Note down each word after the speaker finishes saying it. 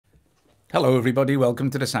Hello everybody, welcome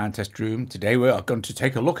to the sound test room. Today we are going to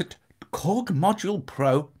take a look at KORG Module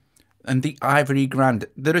Pro and the Ivory Grand.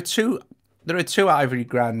 There are two Ivory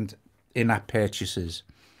Grand in-app purchases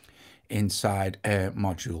inside a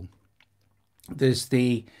module. There's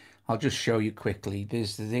the, I'll just show you quickly.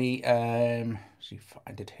 There's the see if I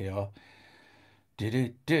find it here.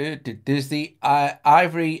 There's the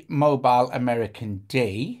Ivory Mobile American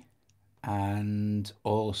D, and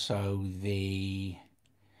also the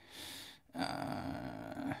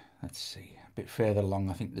let's see, a bit further along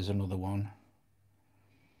I think there's another one,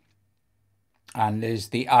 and there's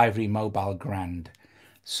the Ivory Mobile Grand.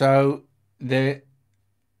 So the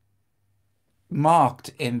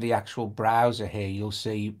marked in the actual browser here, you'll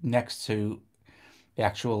see next to the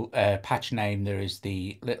actual patch name there is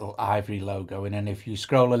the little Ivory logo, and then if you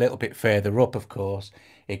scroll a little bit further up, of course,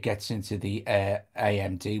 it gets into the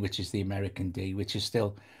AMD, which is the American D, which is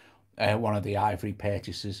still one of the Ivory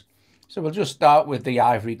purchases. So we'll just start with the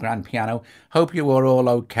Ivory Grand Piano. Hope you are all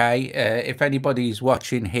okay. If anybody's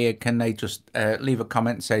watching here, can they just leave a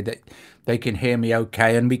comment and say that they can hear me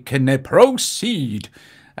okay, and we can proceed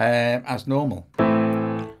as normal.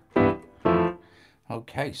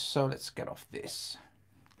 Okay, so let's get off this.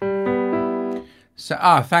 So,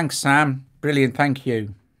 thanks, Sam. Brilliant, thank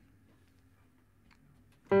you.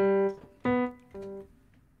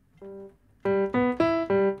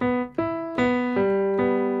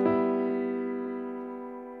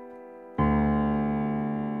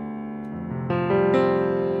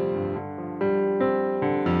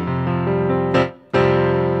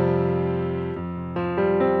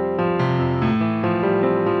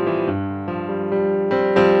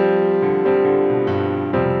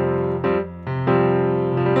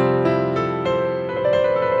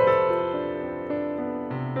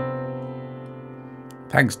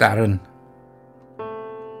 Thanks, Darren.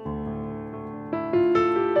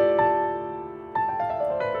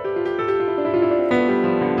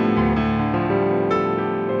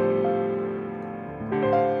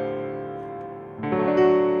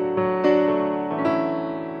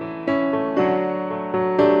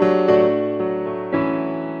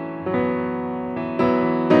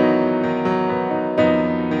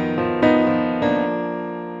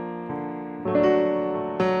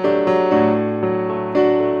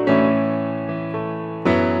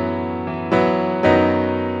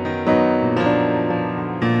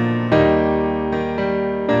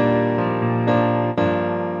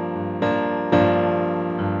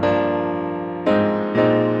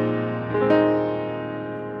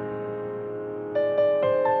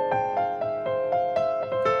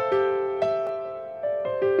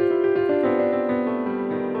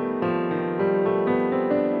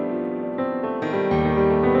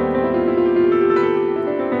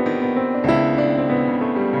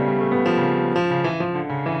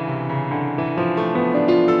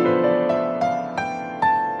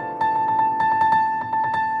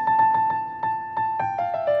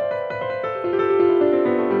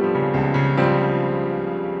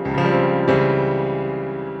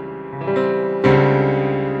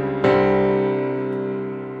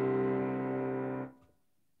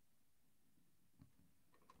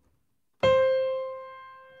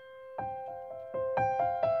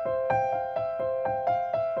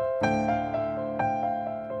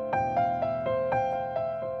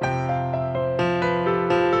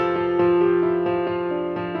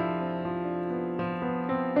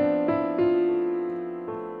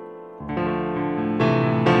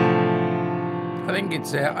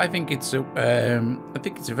 I think it's a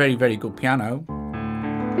very, very good piano,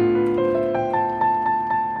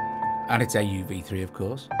 and it's AUV3, of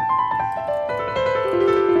course.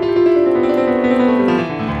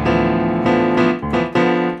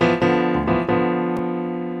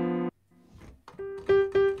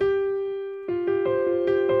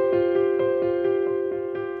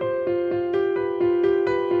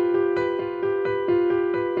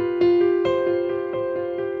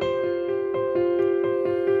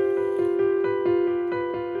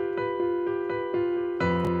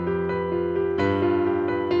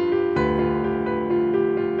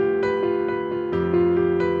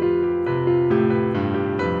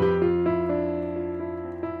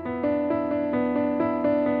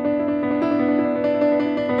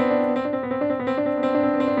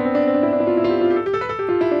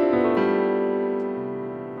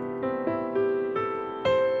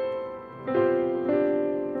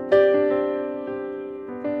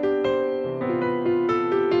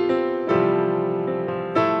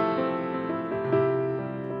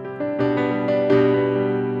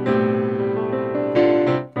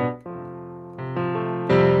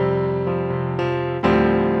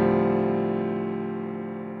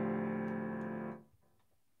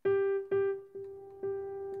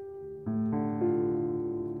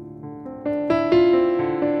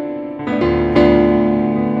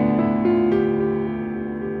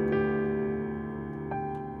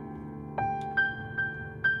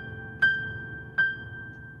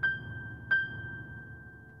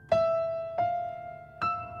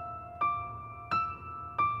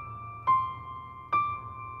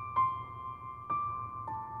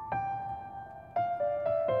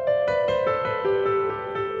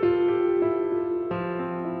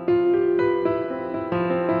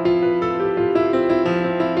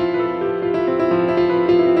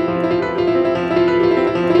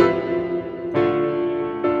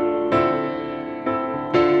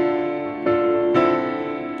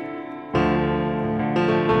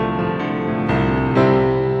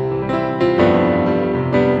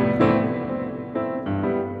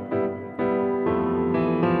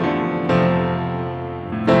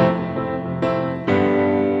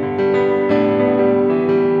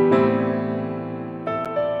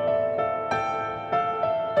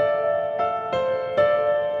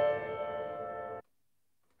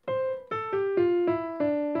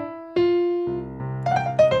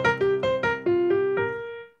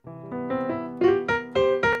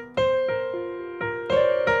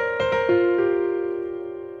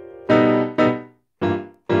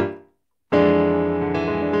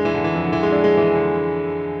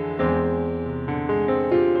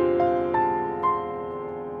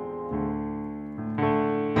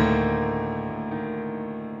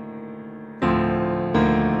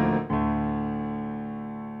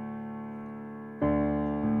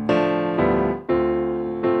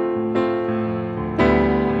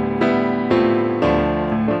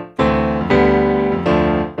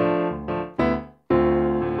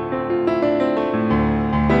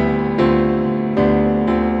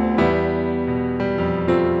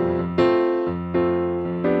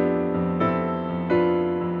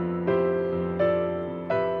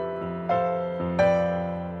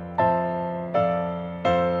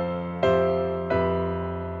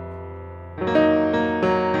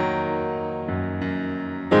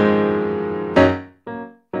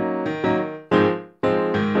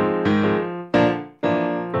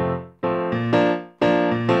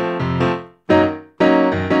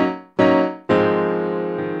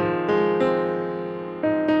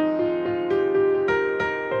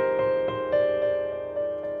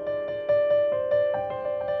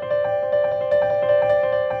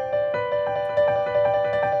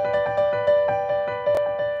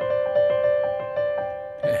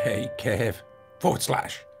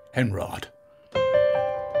 Bandcamp.com/Henrod.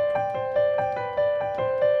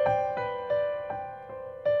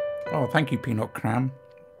 Oh, thank you, Peanut Cram.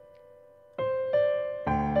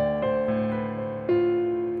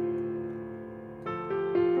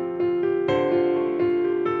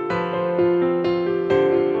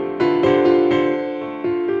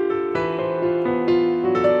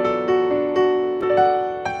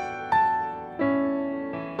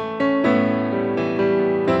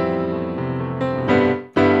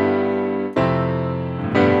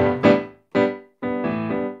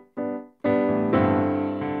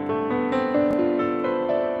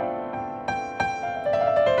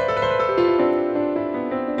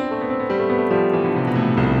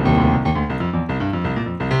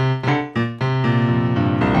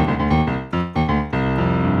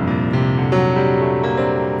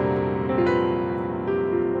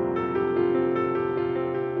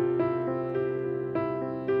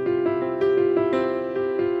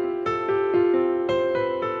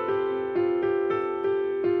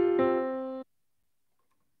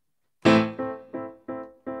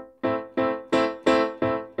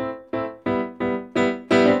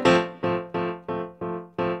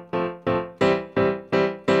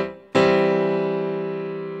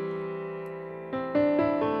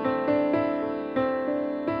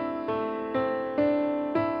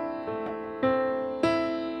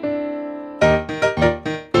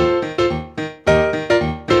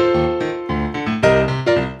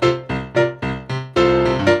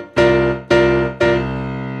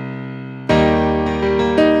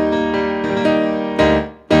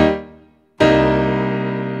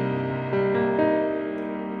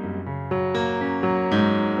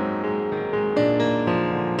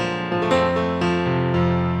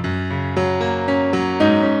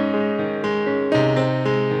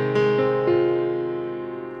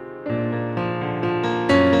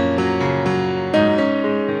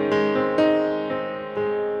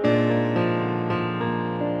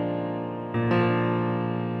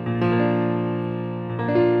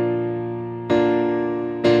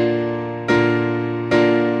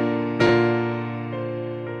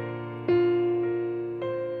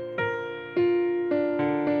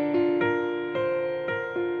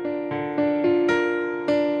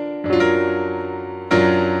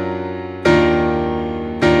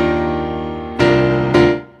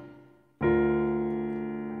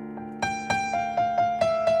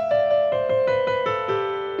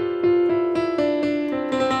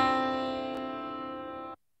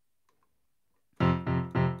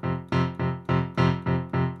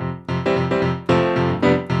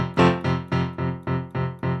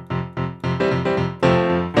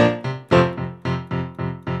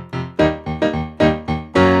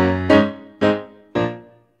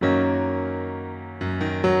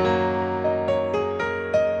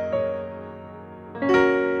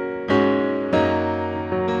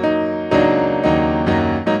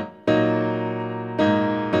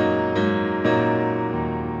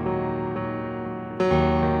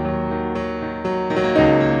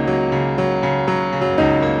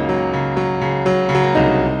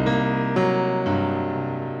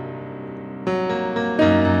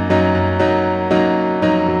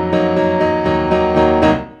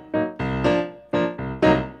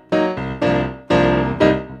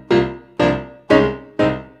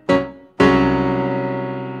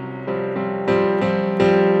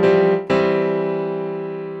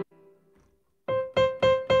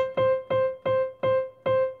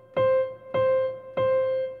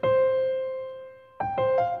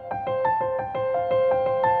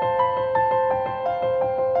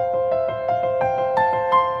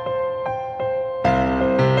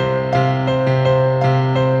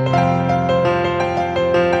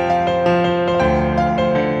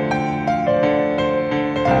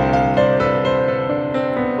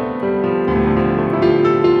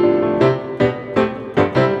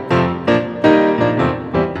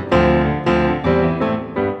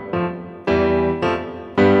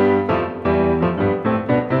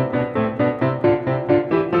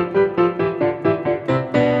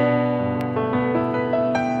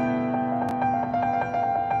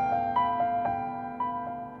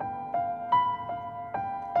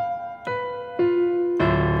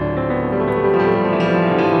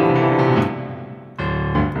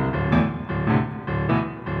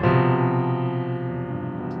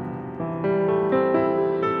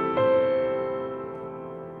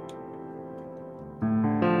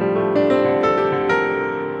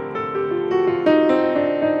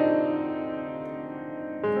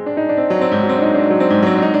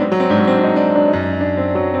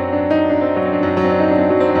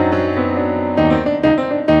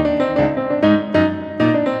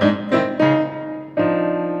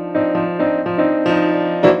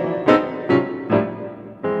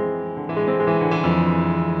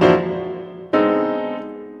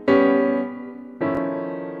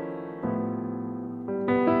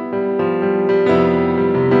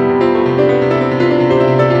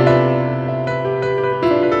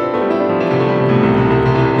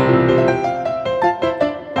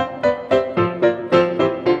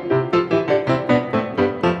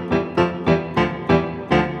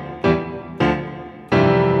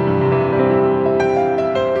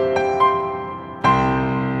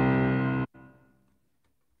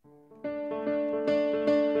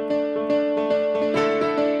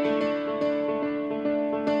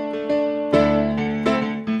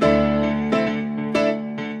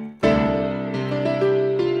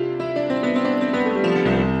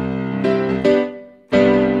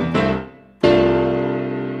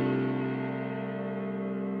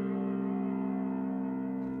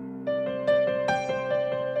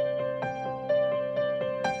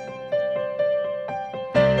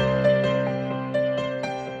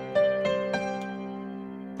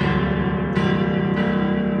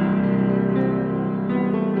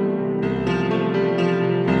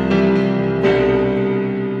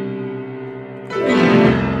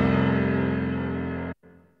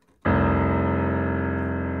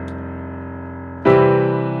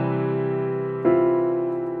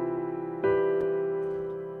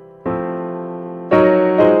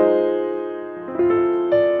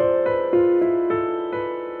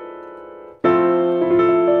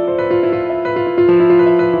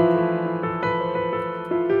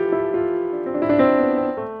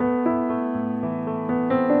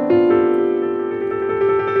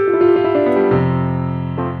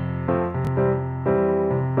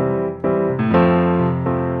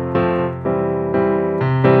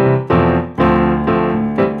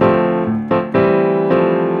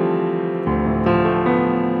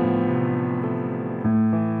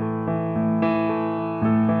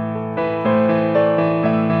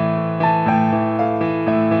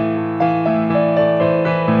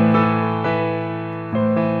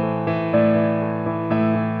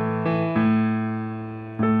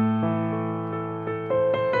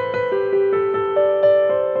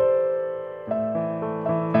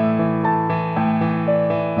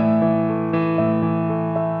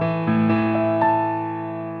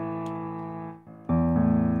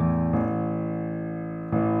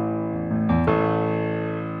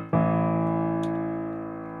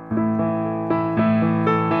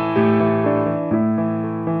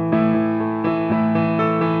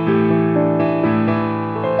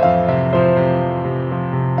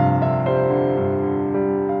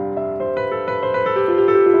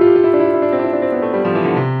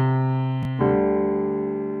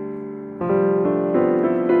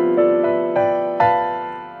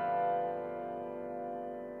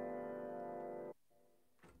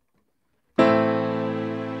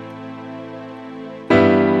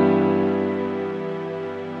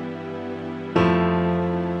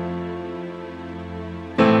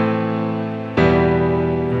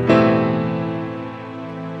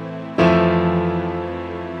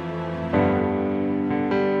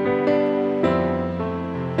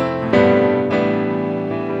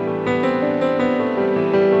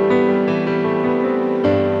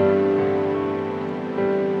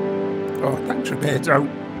 Oh, thanks, Roberto.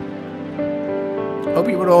 Hope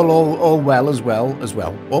you were all well as well.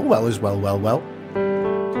 All well as well.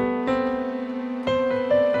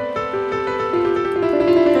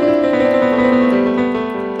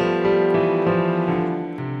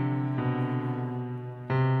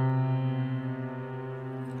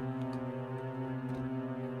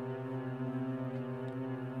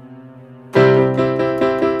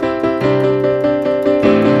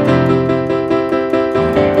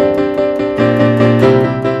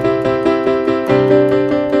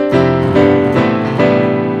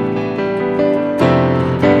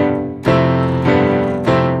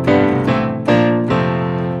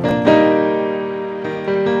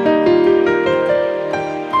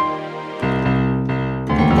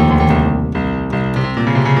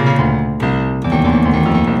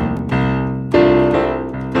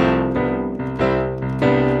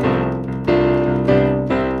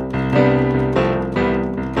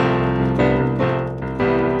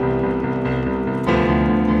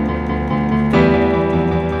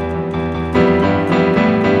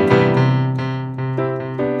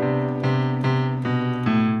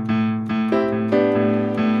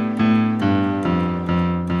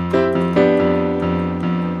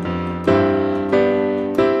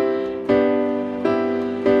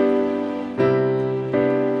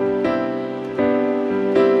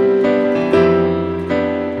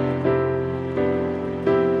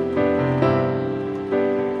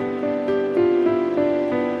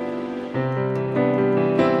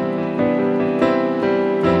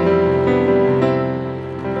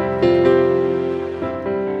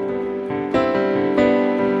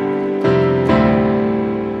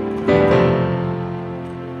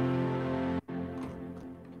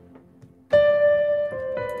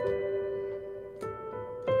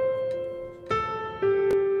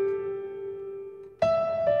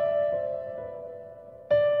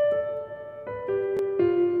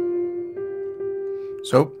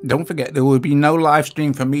 So don't forget, there will be no live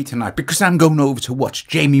stream from me tonight because I'm going over to watch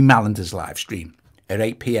Jamie Mallander's live stream at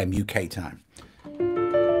 8 PM UK time.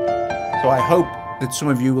 So I hope that some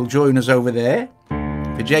of you will join us over there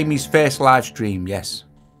for Jamie's first live stream, yes.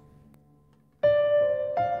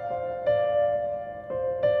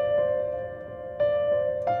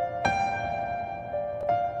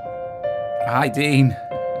 Hi, Dean.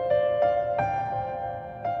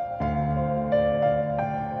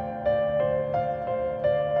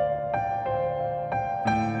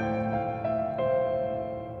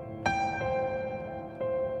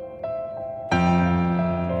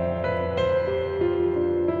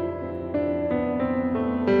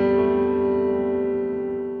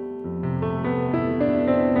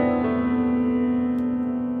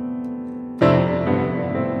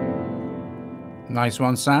 Nice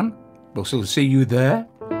one, Sam. We'll still see you there.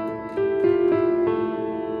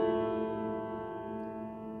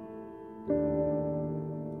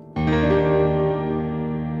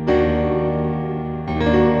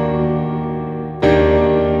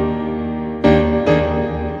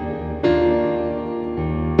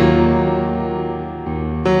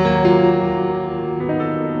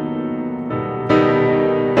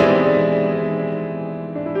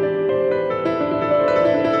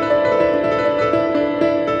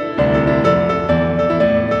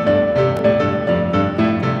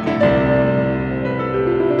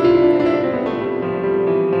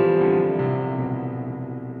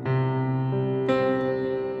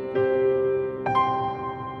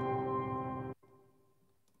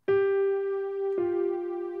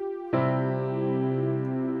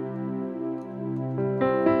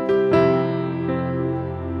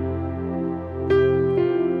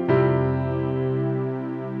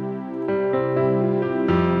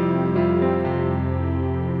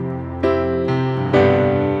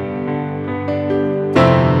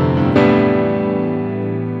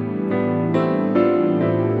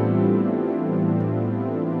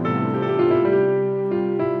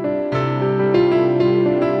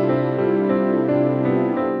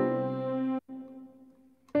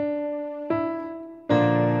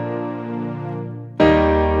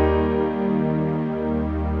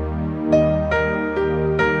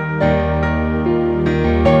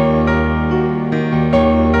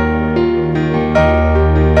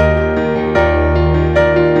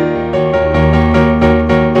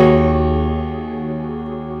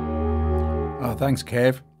 Thanks,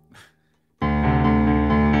 Kev.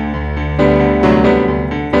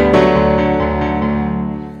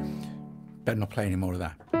 Better not play any more of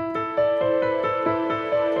that.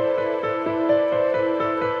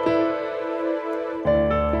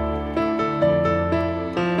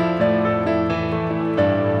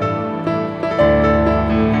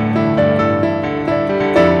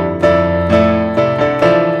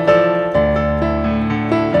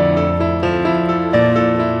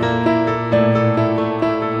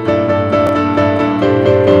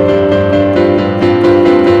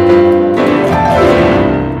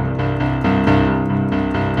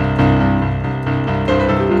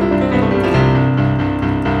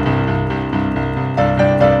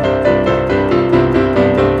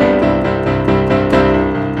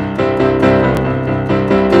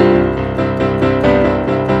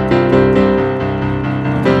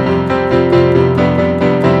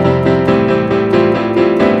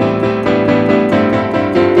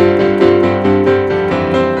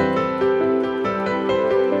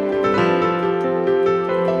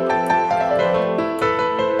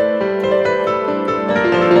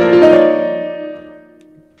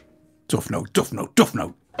 note, duff note, duff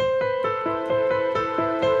note.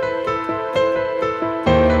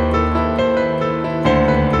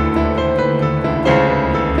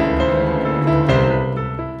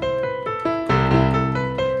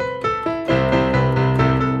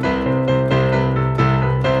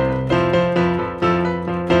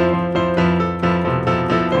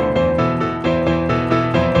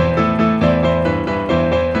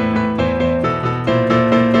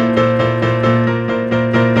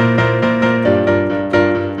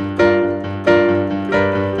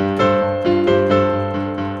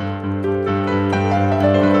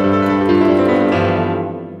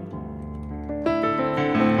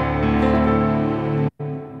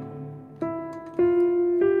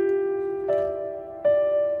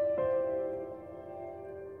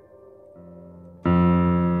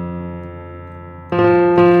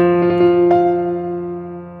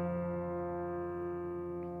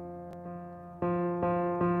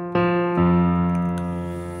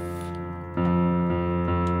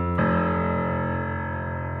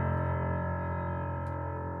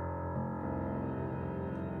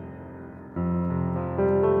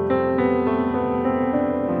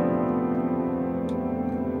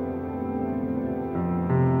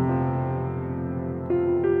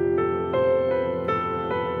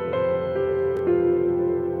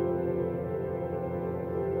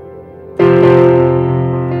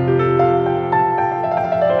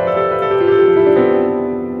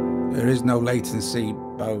 No latency,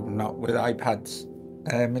 Bo, not with iPads.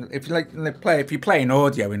 If you like play, if you're playing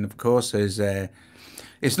audio, and of course there's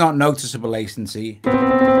it's not noticeable latency.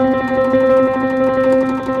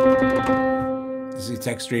 It's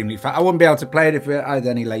extremely fast. I wouldn't be able to play it if it had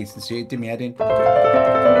any latency. It did me head in.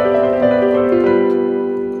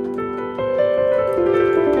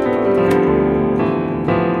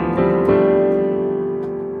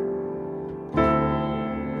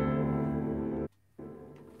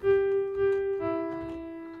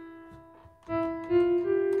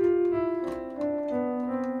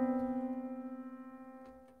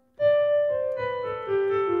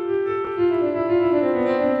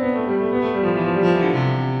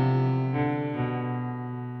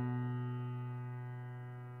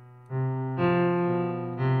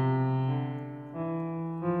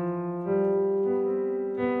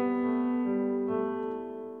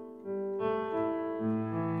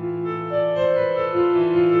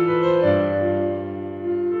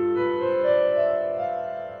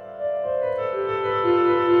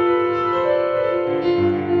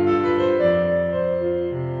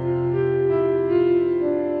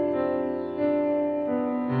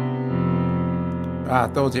 I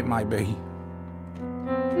thought it might be.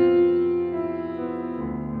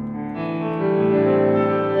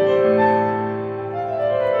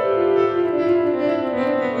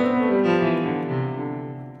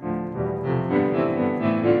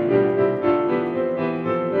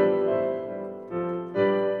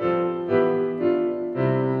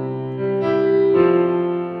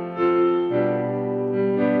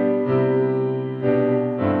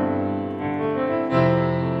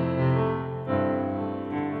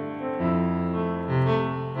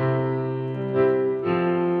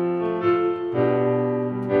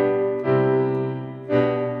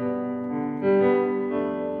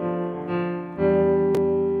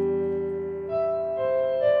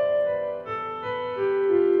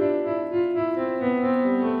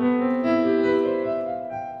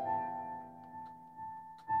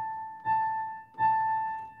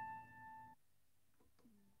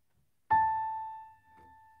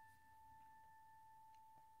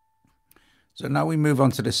 So now we move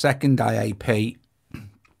on to the second IAP,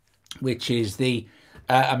 which is the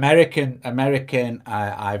American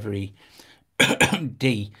Ivory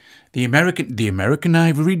D, the American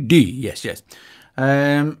Ivory D. Yes.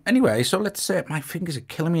 Anyway, so let's say my fingers are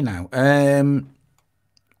killing me now.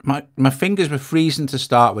 My fingers were freezing to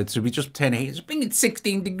start with, so we just turned it. It's been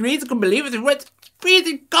 16 degrees. I can't believe it. It's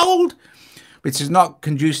freezing cold, which is not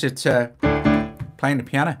conducive to playing the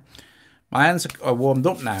piano. My hands are warmed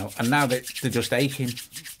up now, and now they're just aching.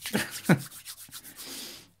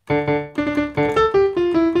 Gotta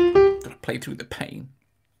play through the pain.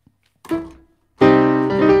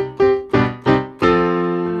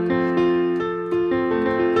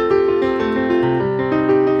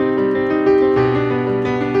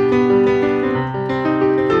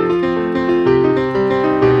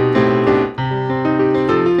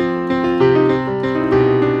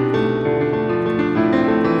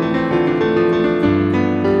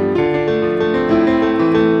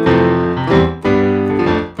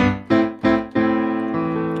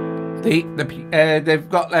 They've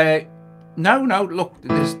got No, no. Look,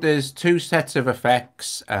 there's two sets of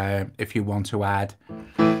effects if you want to add,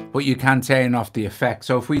 but you can turn off the effect.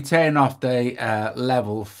 So if we turn off the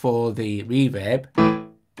level for the reverb,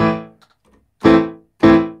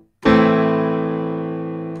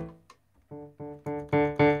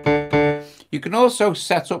 you can also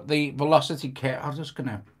set up the velocity curve. I'm just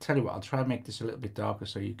gonna tell you what. I'll try and make this a little bit darker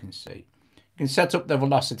so you can see. You can set up the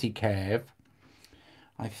velocity curve.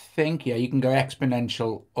 I think, yeah, you can go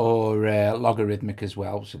exponential or logarithmic as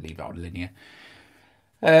well, so leave out linear.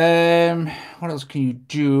 What else can you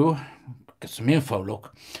do? Got some info,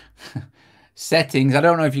 look. Settings. I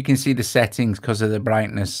don't know if you can see the settings because of the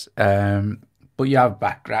brightness, but you have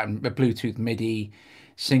background, Bluetooth, MIDI,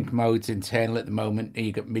 sync modes internal at the moment.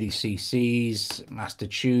 You got MIDI CCs, master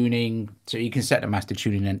tuning, so you can set the master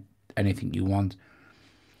tuning in anything you want.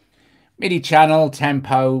 MIDI channel,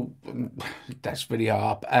 tempo, that's really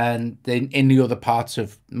harp, and then in the other parts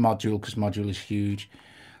of module, because module is huge.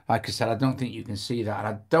 Like I said, I don't think you can see that, and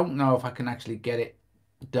I don't know if I can actually get it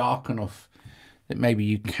dark enough that maybe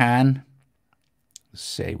you can. Let's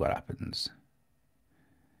see what happens.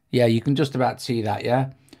 Yeah, you can just about see that,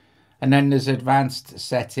 yeah. And then there's advanced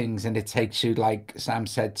settings, and it takes you, like Sam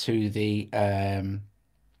said, to the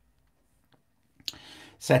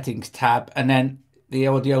settings tab, and then the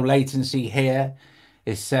audio latency here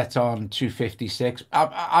is set on 256.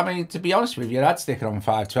 I mean, to be honest with you, I'd stick it on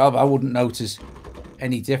 512. I wouldn't notice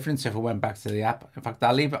any difference if I went back to the app. In fact,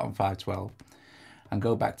 I'll leave it on 512 and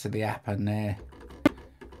go back to the app, and I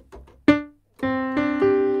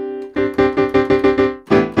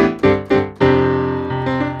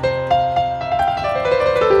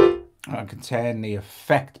can turn the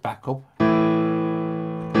effect back up.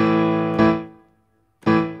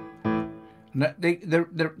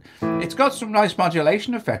 It's got some nice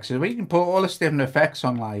modulation effects. So we can put all the different effects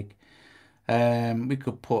on, like we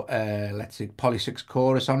could put let's see, Poly6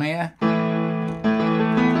 chorus on here.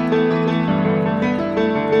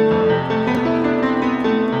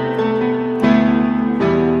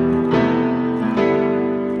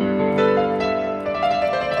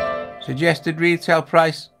 Suggested retail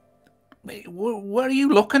price. Wait, what are you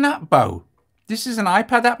looking at, Bo? This is an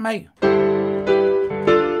iPad app, mate.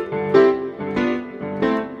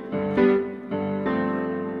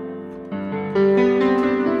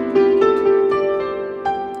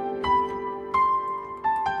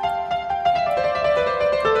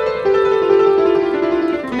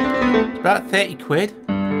 About 30 quid.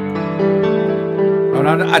 Oh,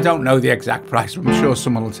 no, I don't know the exact price. I'm sure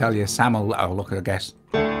someone will tell you. Sam will look, I guess.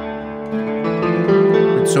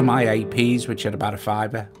 With some IAPs, which are about a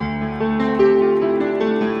 £5.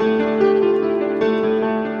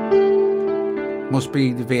 Must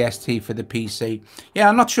be the VST for the PC. Yeah,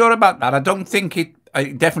 I'm not sure about that. I don't think it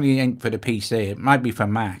definitely ain't for the PC. It might be for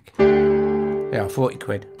Mac. Yeah, 40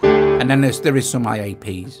 quid. And then there is some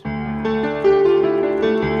IAPs.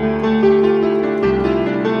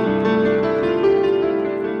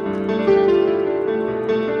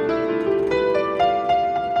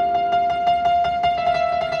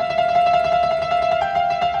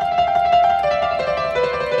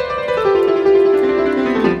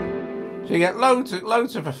 So you get loads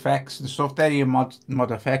of effects and stuff. There are your mod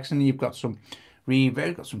effects, and you've got some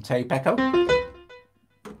reverb, got some tape echo,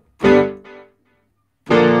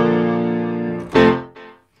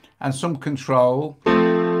 and some control.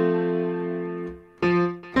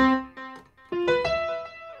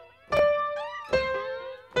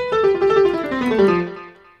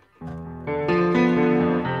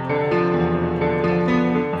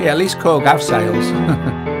 Yeah, at least KORG have sales.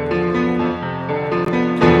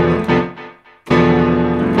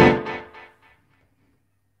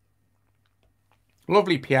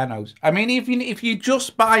 Lovely pianos. I mean, even if you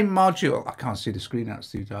just buy module, I can't see the screen, that's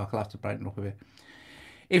too dark. I'll have to brighten up a bit.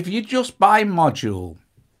 If you just buy module,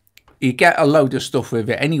 you get a load of stuff with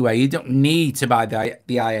it anyway. You don't need to buy the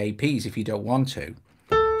IAPs if you don't want to.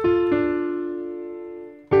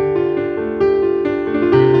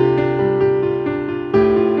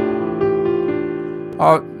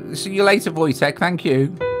 Oh, see you later, Wojtek. Thank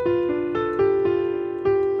you.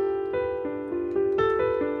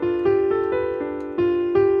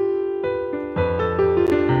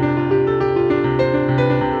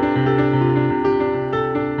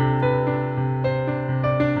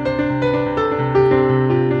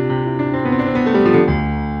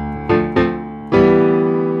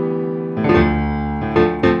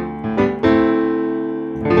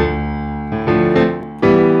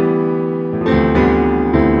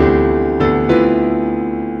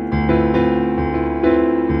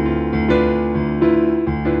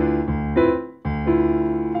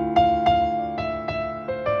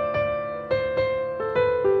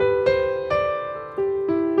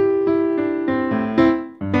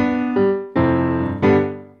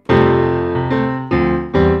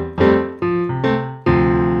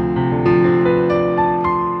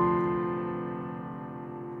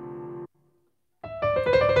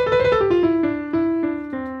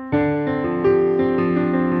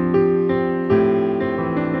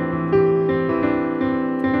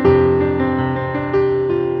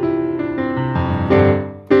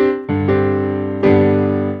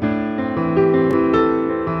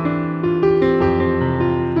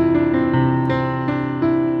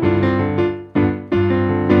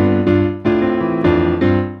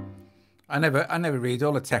 never read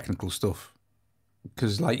all the technical stuff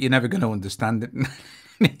because, like, you're never going to understand it.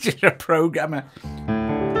 You're a programmer.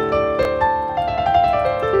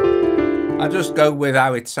 I just go with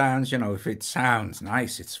how it sounds. You know, if it sounds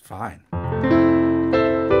nice, it's fine.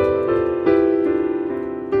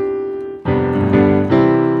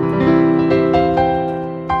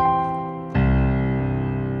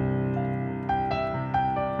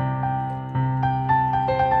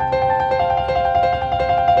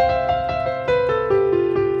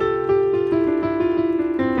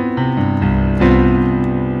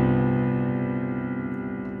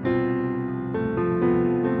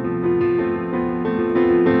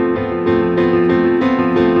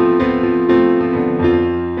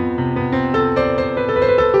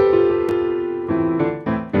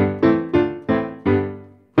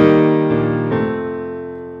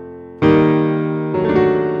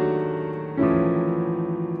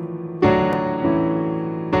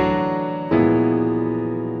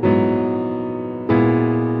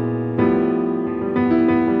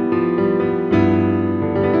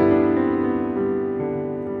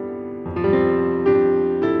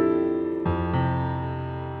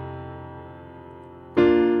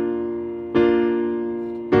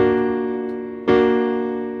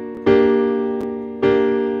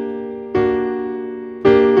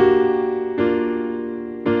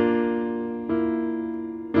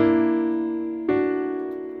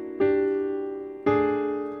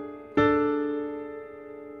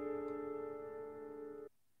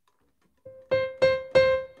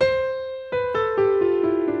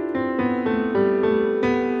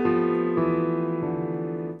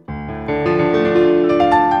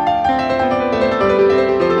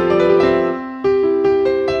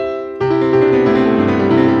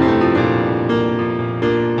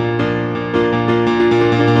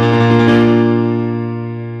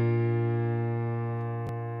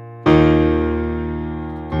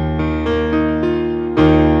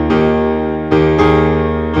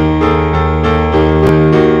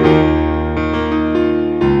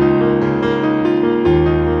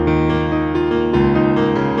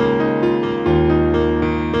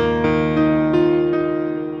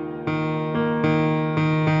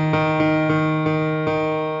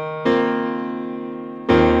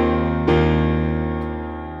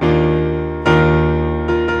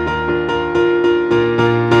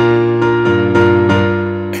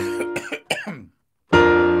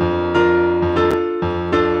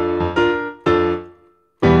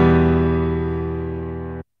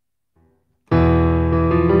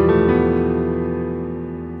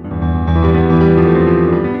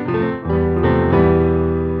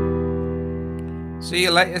 See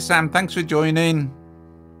you later, Sam. Thanks for joining.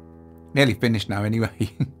 Nearly finished now anyway.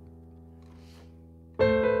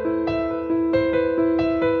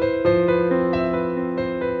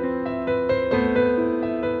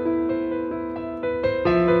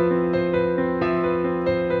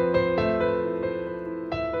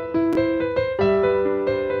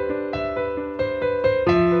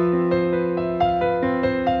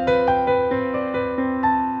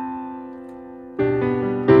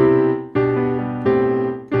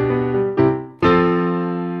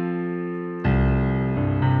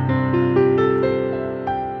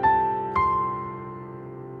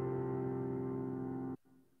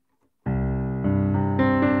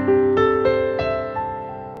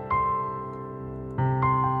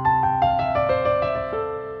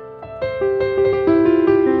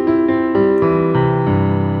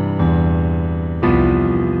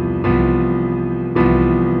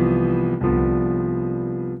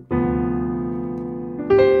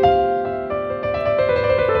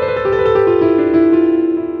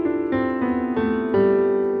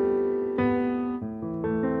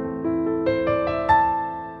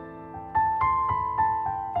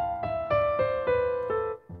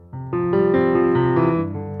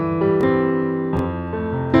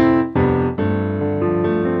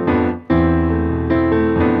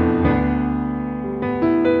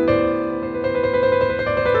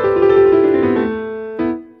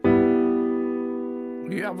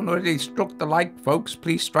 Already struck the like, folks.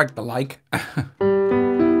 Please strike the like.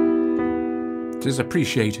 It is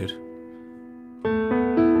appreciated.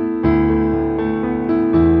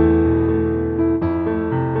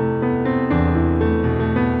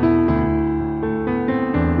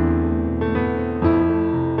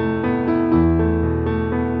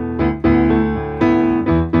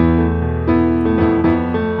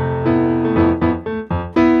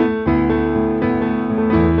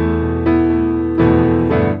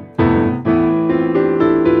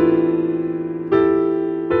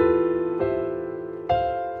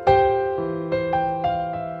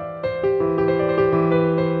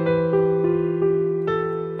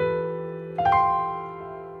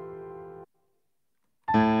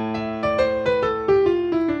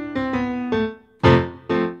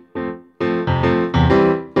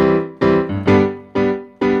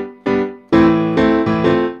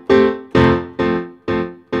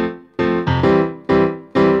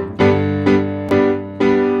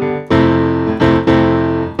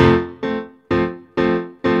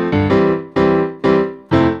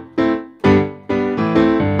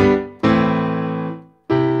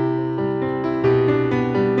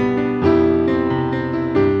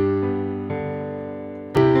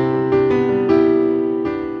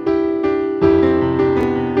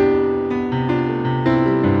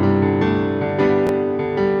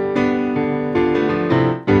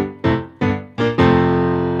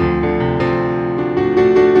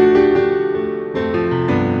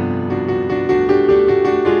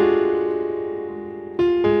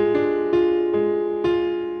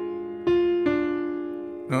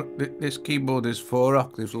 No, this keyboard is 4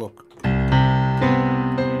 octaves, look.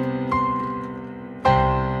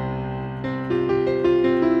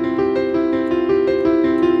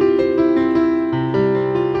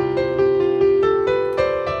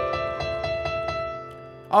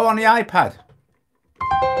 Oh, on the iPad.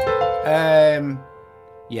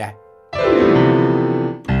 Yeah.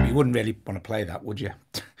 You wouldn't really want to play that, would you?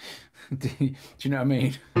 Do you know what I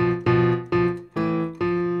mean?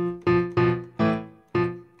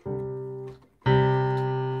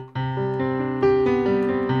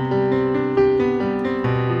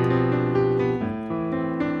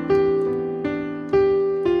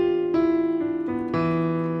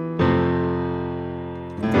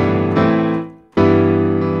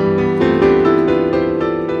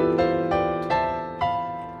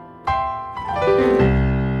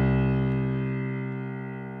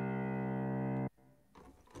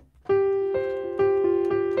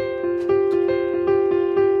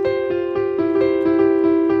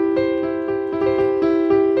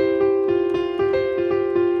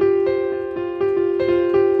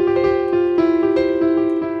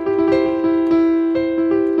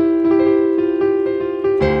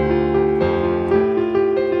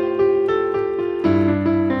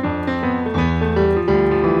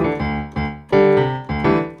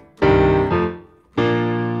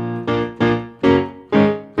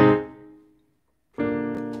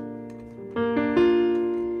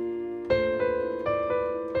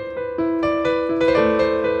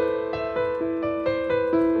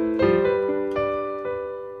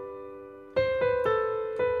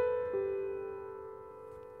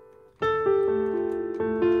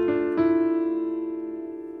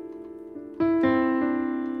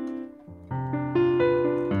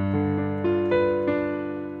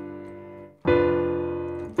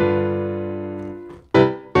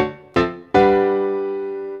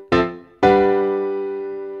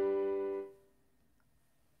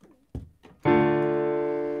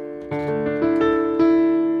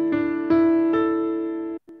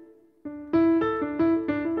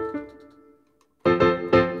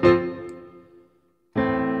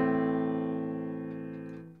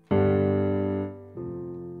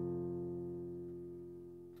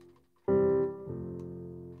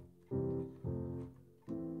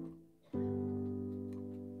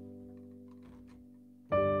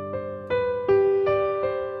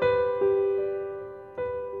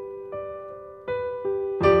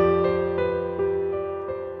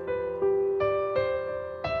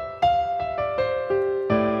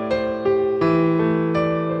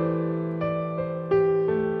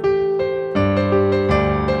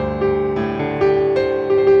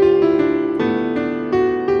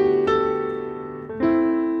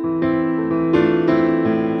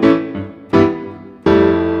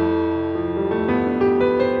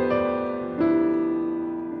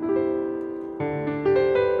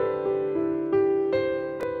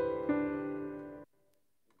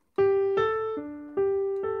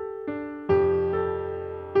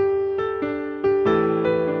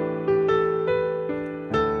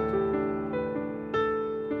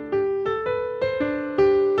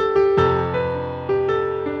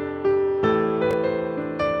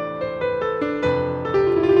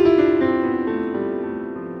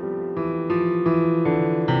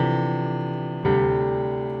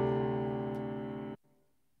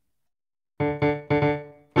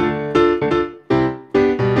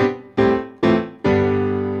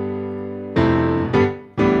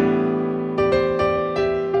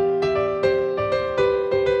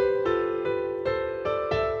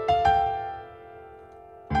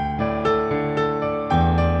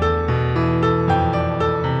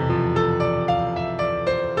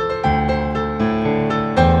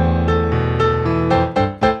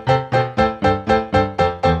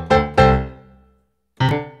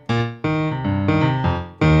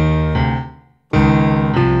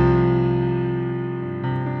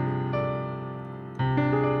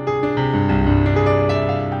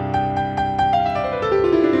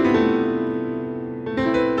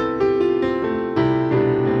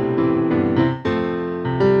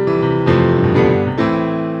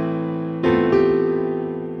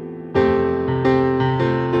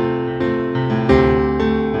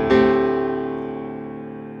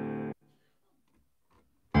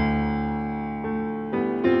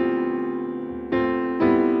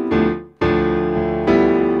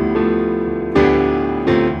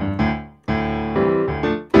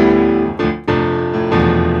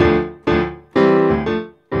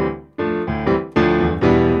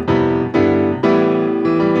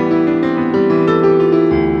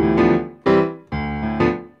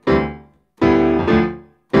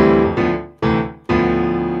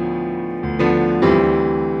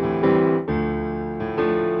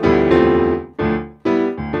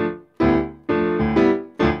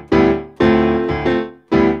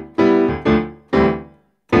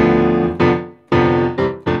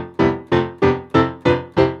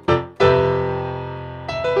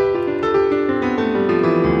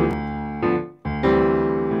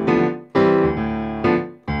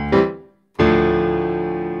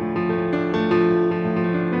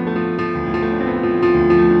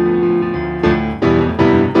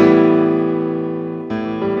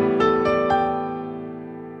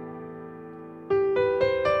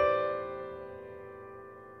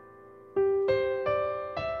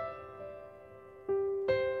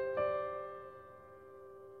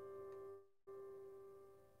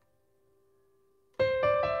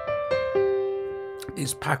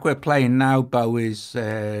 His pack we're playing now, Bo, is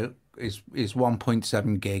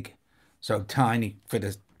 1.7 gig, so tiny for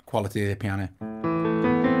the quality of the piano.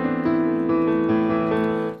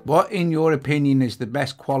 What, in your opinion, is the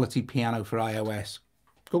best quality piano for iOS?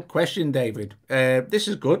 Good question, David. This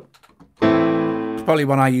is good. It's probably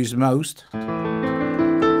one I use the most.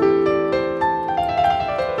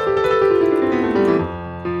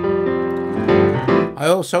 I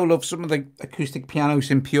also love some of the acoustic pianos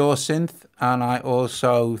in Pure Synth, and I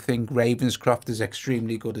also think Ravenscroft is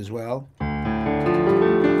extremely good as well.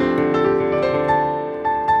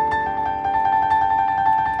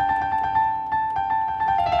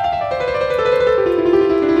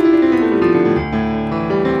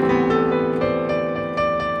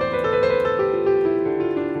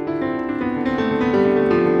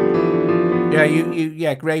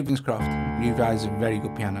 Yeah, Ravenscroft. You guys have very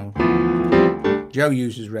good piano. Joe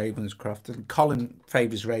uses Ravenscroft, and Colin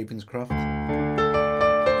favours Ravenscroft.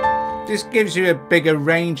 This gives you a bigger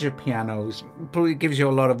range of pianos, but it gives you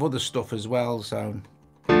a lot of other stuff as well, so...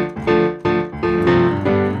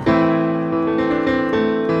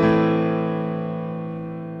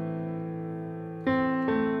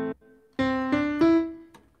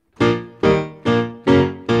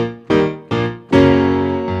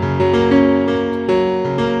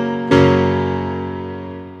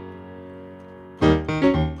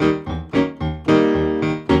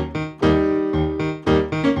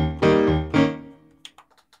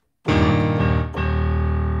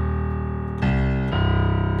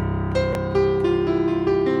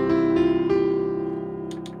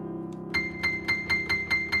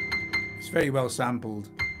 very well sampled.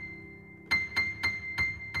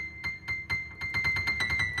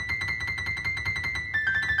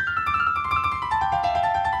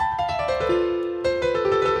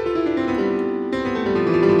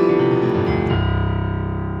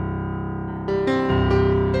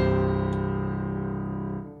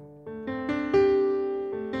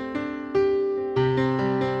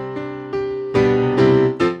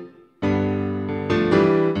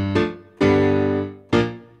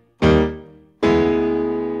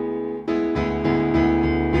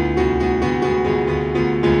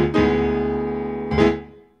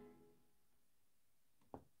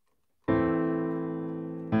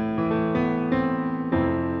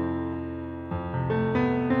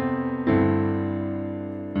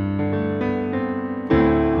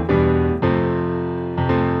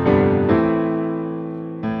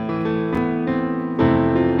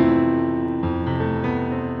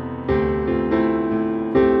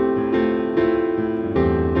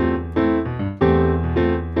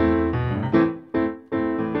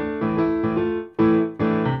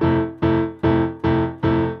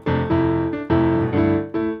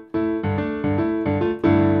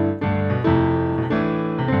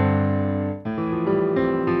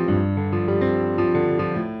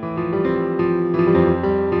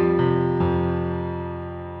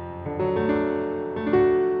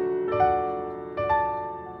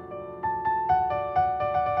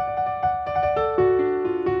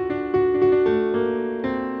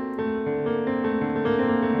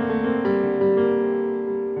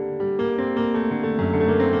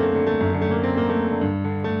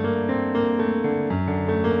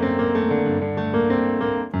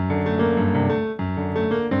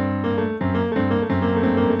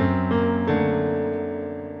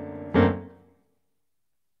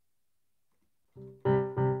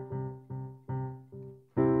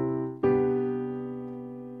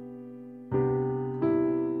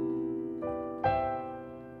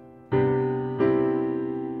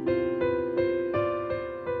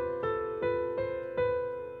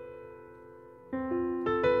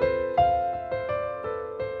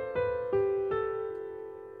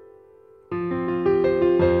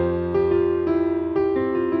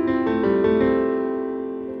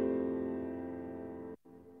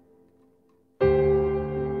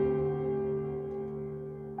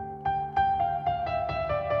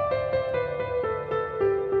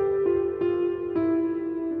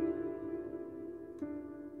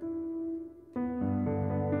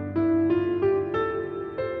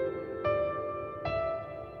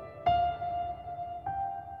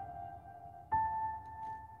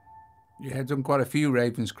 Yeah, I've done quite a few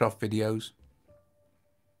Ravenscroft videos.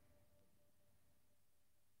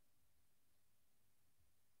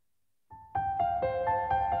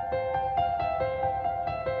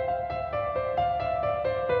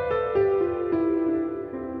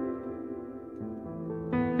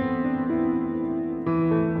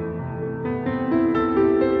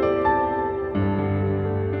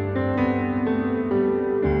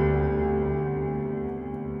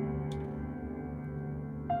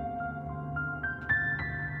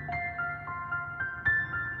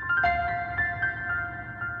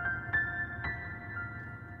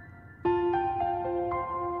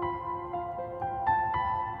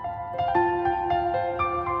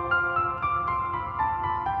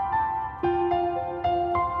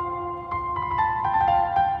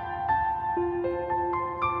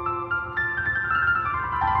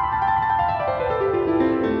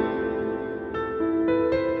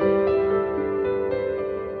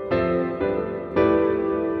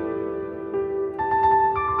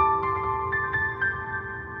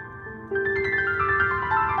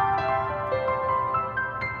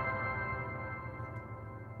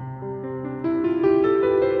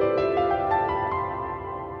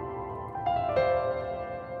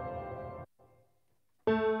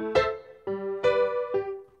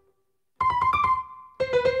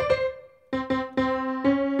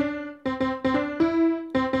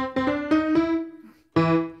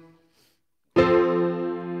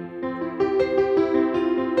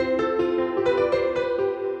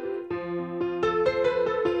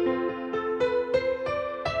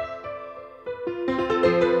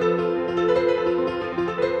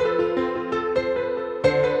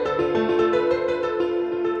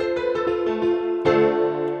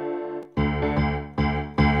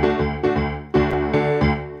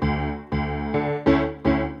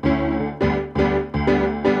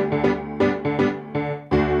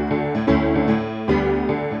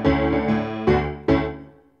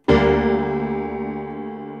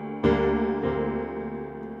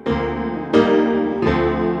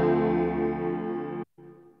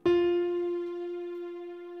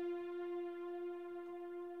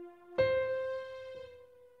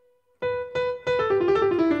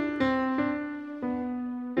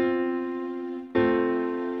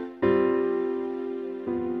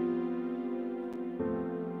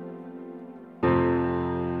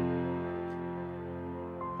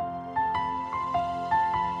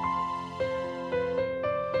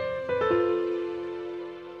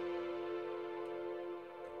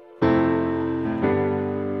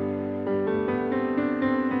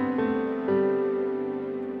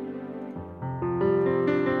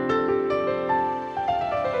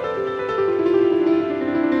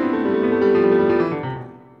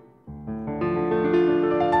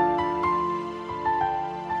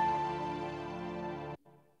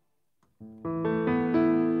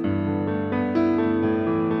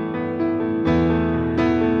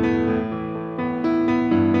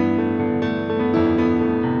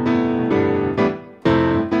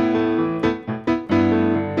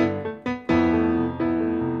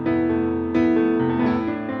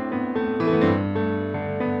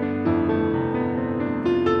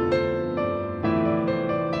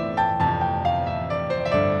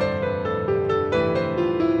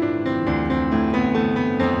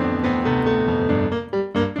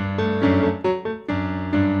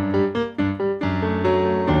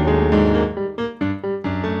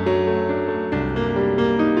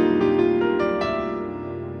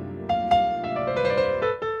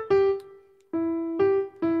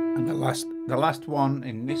 the last one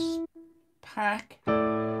in this pack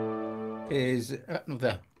is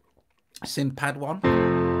the Synthpad one.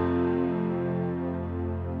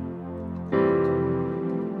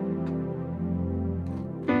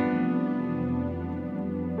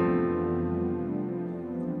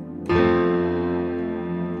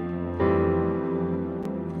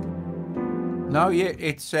 No, yeah,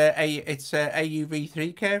 it's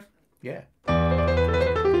AUV3 curve. Yeah.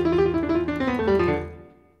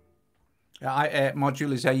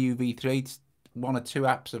 Module is AUV3. It's one or two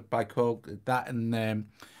apps by KORG, that and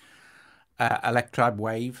Electribe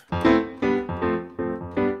Wave.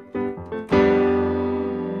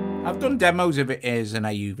 I've done demos of it as an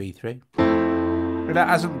AUV3, but that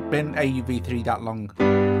hasn't been AUV3 that long.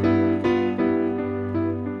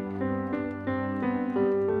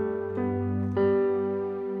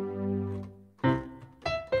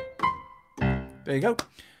 There you go.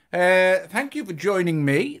 Thank you for joining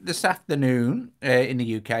me this afternoon in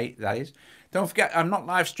the UK, that is. Don't forget, I'm not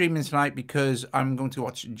live streaming tonight because I'm going to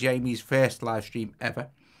watch Jamie's first live stream ever.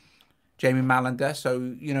 Jamie Malander.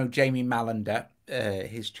 So, you know, Jamie Malander,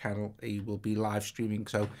 his channel, he will be live streaming.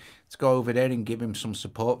 So let's go over there and give him some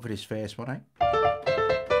support for his first one, eh?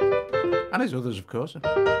 And his others, of course.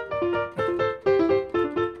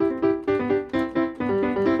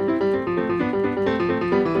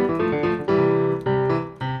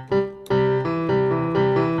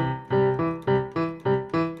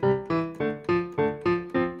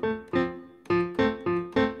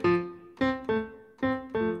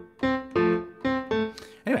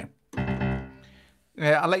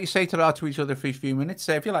 I'll let you say ta-ra to each other for a few minutes.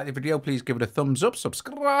 If you like the video, please give it a thumbs up.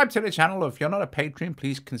 Subscribe to the channel. If you're not a patron,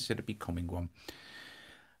 please consider becoming one.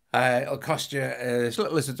 It'll cost you as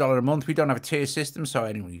little as $1 a month. We don't have a tier system, so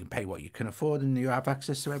anyway, you can pay what you can afford, and you have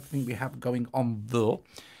access to everything we have going on though.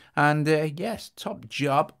 And yes, top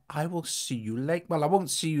job. I will see you late. Well, I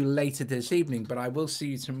won't see you later this evening, but I will see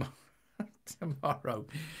you tomorrow.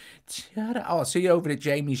 Ta-ra. Oh, I'll see you over at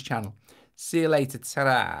Jamie's channel. See you later.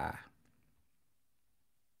 Ta-ra.